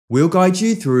We'll guide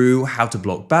you through how to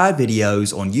block bad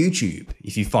videos on YouTube.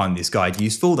 If you find this guide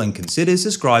useful, then consider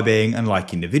subscribing and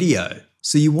liking the video.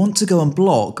 So you want to go and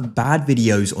block bad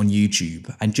videos on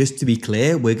YouTube. And just to be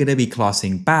clear, we're going to be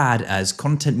classing bad as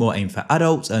content more aimed for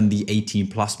adults and the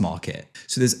 18+ market.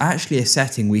 So there's actually a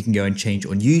setting we can go and change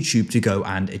on YouTube to go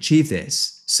and achieve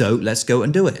this. So let's go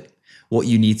and do it. What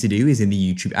you need to do is in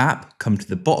the YouTube app, come to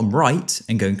the bottom right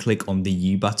and go and click on the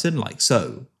U button like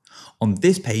so. On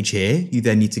this page here, you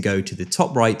then need to go to the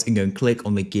top right and go and click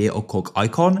on the gear or cog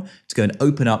icon to go and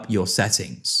open up your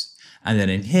settings. And then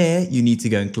in here, you need to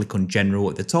go and click on general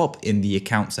at the top in the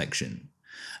account section.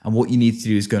 And what you need to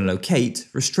do is go and locate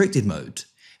restricted mode.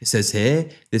 It says here,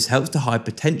 this helps to hide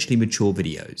potentially mature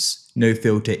videos. No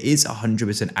filter is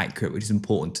 100% accurate, which is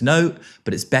important to note,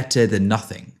 but it's better than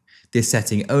nothing. This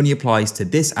setting only applies to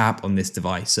this app on this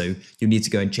device, so you'll need to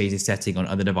go and change this setting on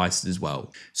other devices as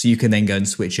well. So you can then go and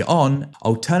switch it on.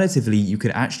 Alternatively, you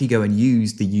can actually go and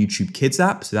use the YouTube Kids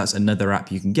app. So that's another app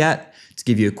you can get. To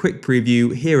give you a quick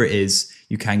preview, here it is.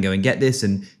 You can go and get this,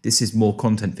 and this is more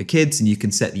content for kids, and you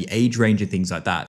can set the age range and things like that.